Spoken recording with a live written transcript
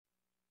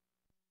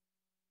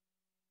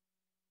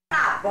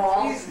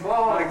Balls.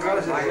 Balls. My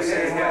cousin, I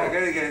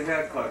gotta get his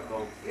haircut,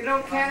 though. You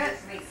know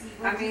Kenneth?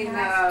 I mean,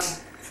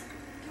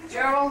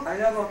 Gerald? I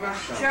never met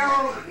him.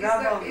 Gerald, he's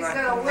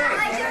got a wig.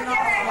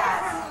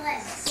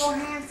 So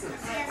handsome.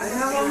 I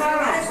never met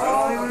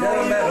him.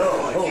 Never met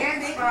who?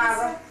 Andy's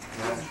father.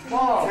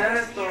 Bald.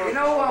 You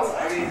know what?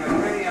 I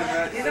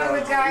met You know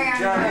the guy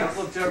Jerry, on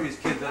Uncle Jerry's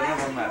kids I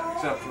never met,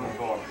 except for the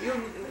daughter.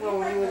 well,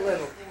 when you were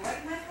little.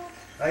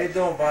 How you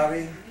doing,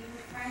 Bobby?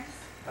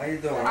 How you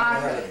doing?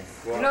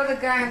 You know the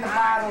guy in the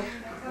bottle?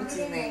 What's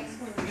his name?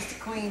 Mr.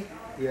 Clean.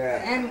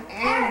 Yeah. And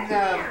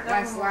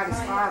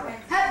Lancelot's father.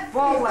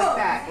 Bald like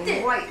that.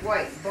 And white,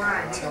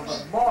 blonde.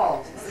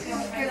 Bald.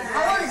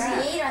 How old is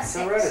he? 8 or 6? It's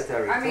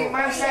hereditary. I mean,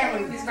 my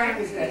family's got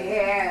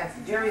hair.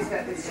 Jerry's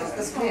got this just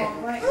a skin.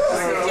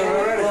 It's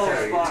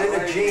hereditary. It's in the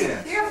gene.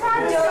 Your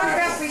father's done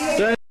that for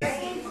years.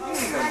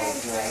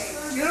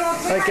 You don't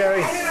think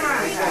Gary.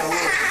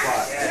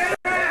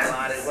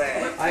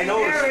 I know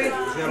Gary,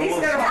 he's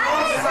got a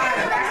bald spot.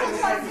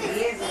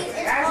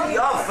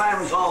 Your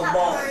family's all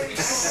bald.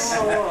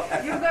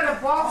 You've got a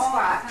bald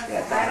spot.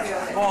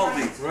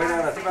 Baldy. Right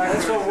on the back.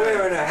 That's what we're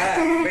wearing a hat.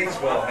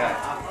 Baseball hat.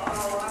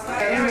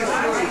 In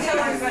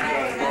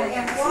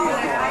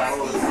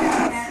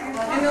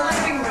the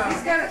living room.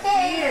 He's got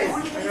he is. I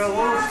got a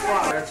little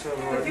spot. That's what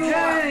we're doing.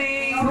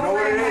 Johnny. You know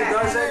what it is,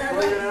 does it?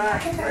 Believe it or not.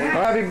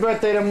 Happy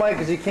birthday to Mike,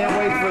 because he can't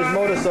wait for his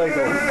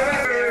motorcycle. I'm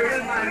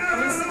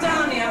gonna sit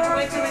down, you have to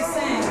wait till they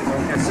sing.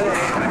 That's it.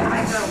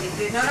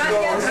 No, not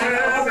yet.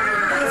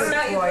 It's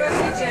not your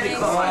birthday, Jenny.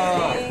 It's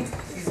my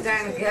He's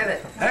dying to get it.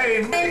 Hey,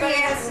 Everybody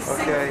has to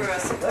sing Okay. for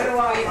us. Why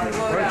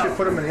Why don't you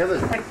put him in the other?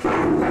 You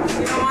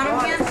don't want him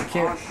again?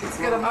 Can't.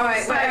 All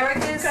right, So Eric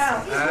is?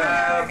 Eric's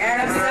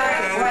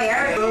wait,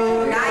 Eric.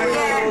 Not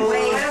yet.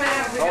 Wait.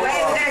 Wait,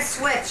 we gotta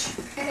switch.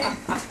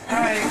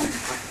 Alright.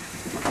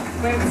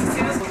 Wait,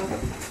 see this?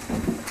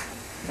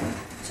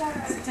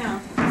 Sit down.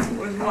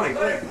 where's Mike?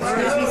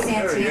 Excuse me,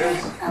 Santino.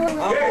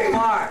 Uncle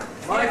Mark.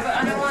 Yeah, but I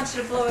don't want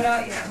you to blow it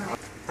out yet.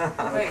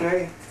 Wait.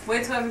 Okay.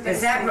 Wait till everybody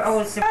Is that, oh,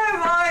 it's, Hey,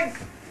 Mike.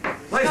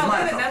 Where's No, leave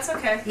Mike? it, that's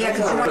okay. yeah,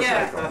 'cause you want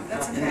Yeah,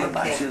 that's okay.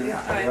 Alright.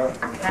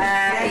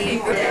 Happy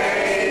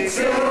birthday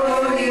to you.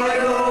 Happy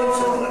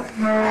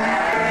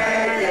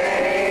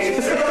birthday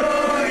to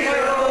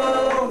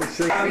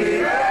you. Happy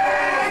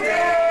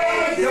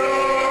birthday,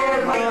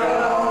 dear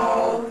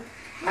Michael.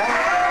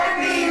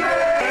 Happy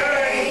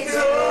birthday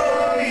to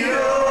you.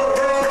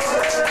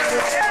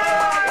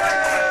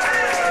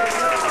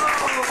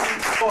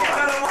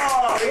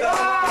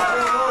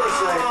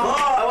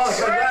 I want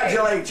to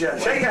congratulate you.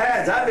 Shake your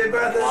hands. Happy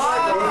birthday,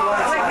 Michael.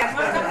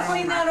 Come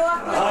clean that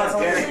off.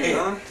 Okay.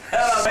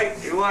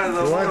 You wanted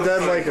the You want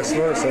that like a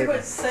motorcycle.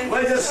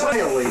 Where's your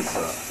sing, Lisa?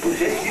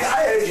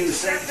 I heard you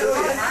sing too.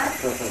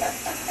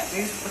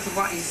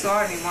 You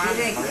saw it, you wanted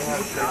it? No,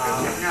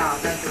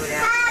 don't do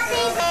that.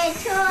 Happy birthday,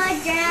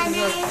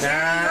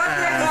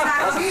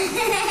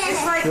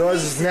 It's like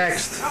Yours is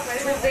next. 2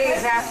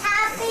 days after.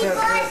 Happy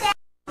birthday.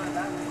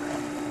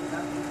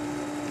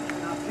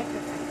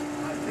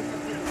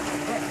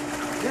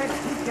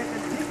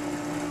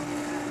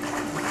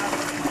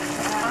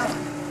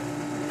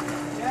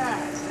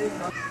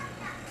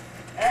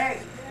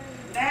 Hey,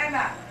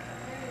 Nana.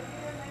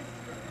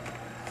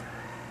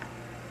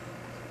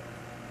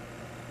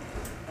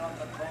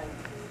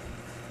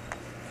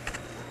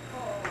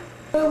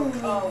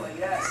 Oh,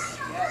 yes,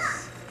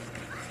 yes.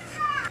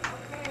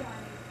 Okay, honey.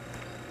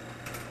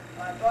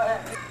 All right, go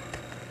ahead.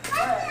 Go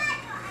ahead.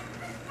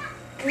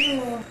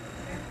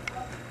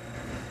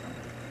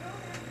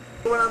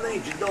 What I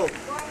need you do?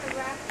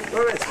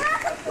 Where is it?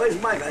 Where's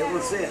Mike? I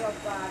want to see it.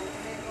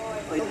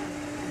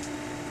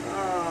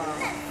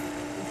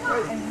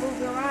 And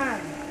move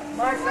around.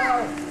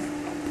 Marco.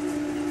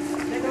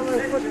 They're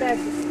going to put that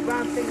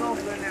brown thing over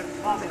in there.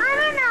 I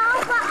don't know,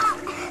 but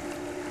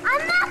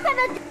I'm not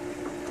gonna.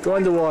 Go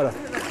underwater.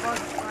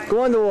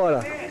 Go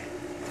underwater.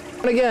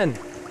 And again.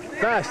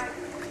 Fast.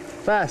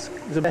 Fast.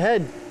 There's a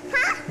head.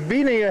 Huh?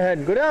 Beating your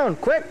head. Go down.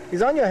 Quick.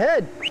 He's on your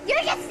head.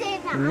 You're just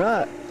saying that. I'm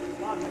not.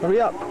 Hurry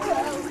up.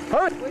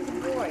 Hurry. Where's the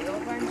boy? All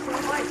by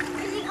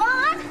himself? Is he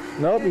on?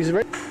 Nope, he's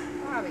right,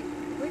 Bobby,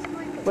 where's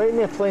Michael? right in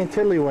there playing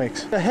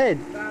tiddlywinks. The head.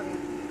 Bobby, you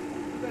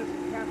better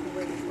be careful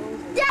where he goes.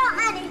 Do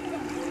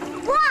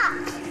anything.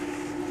 What?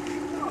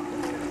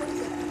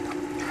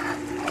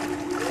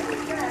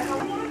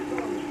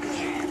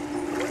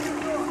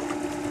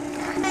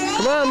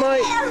 Come on,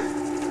 Mike.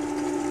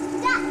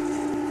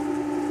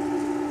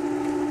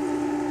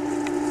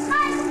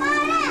 Mike, come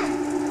on in.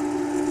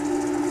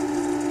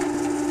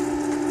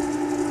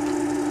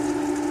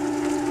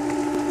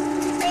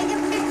 Take a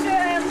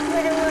picture and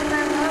put it with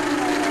my mom.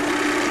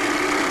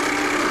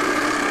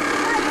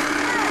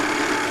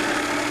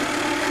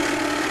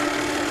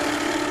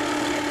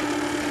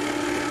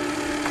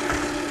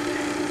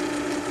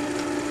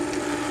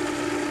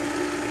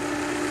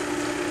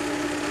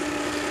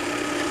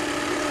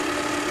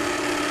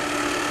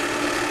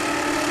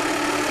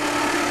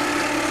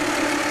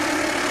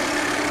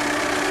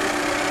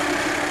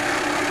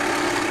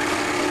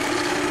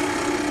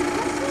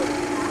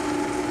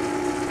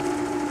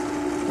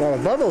 lot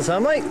of bubbles, huh,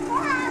 Mike?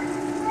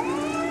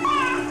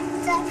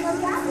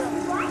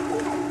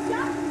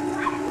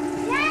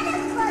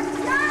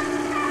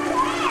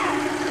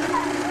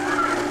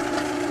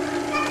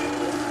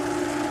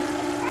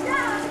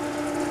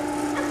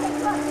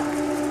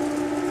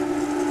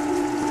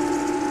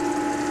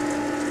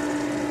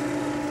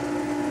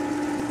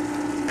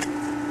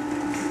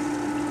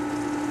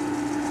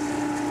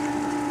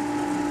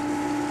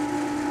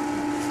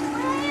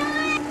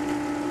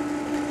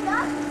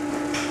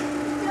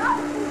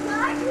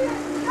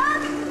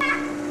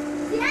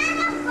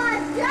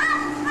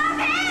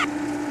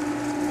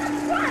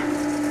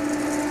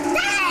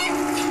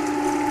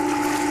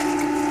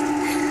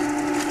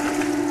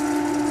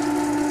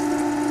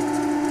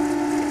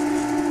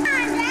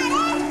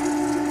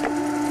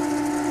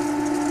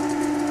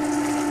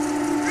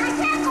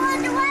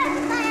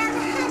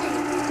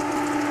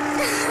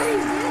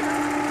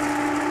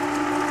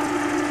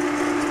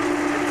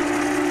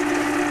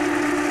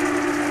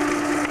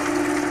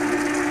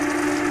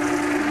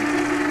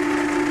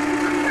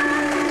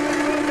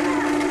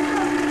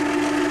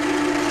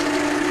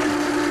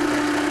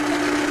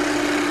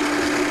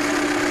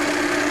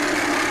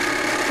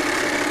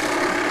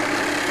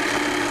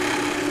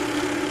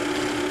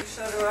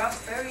 Shut her up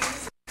very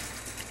easy.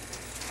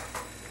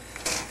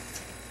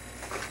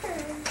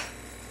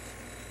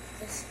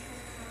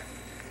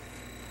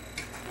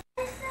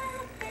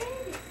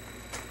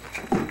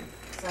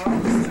 So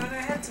just turn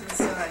her head to the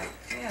side.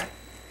 Yeah.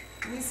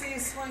 Let me see you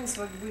swing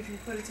so we can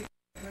put it together.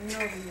 Bring it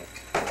over here.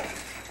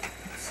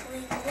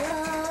 Swing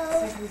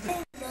low,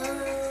 swing low.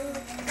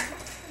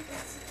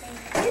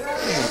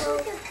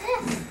 Look at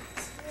this.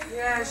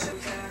 Yeah, I should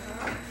have.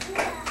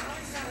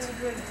 Really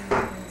good at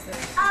doing things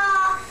there.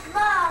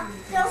 Mom,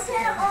 don't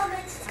get it all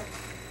mixed up.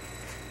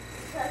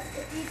 Because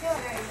if you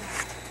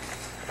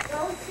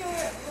don't do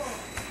it wrong.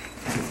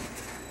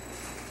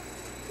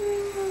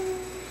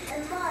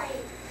 And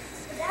Mike,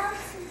 without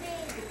some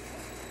babies.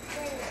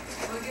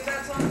 We'll give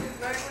that to him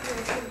directly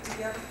and put it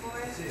together for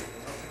you.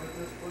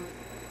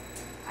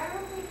 I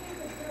don't think you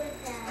can do it,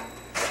 Dad.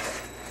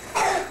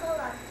 Hold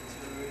on.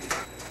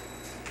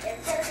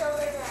 It's gonna go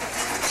in there.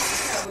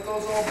 Yeah, put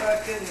those all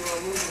back in, you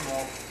wanna lose them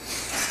all.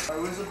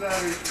 Alright, where's the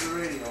batteries for the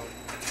radio?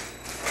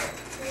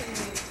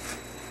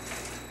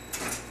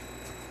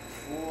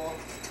 4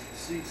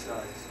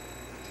 C-sides.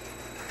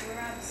 We're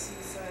on the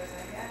seaside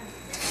again.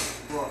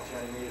 Look,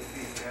 Johnny made a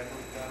feed. You had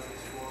those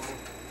batteries for them?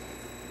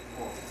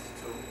 4,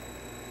 2.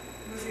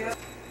 Who's the other?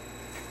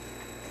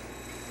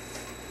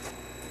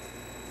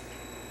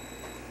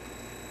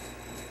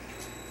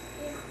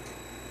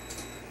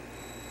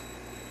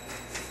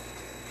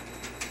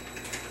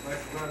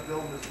 Mike, we're gonna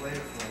build this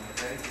later for him,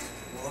 okay?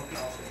 We'll look at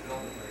also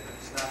build it later.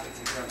 Snap it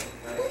together.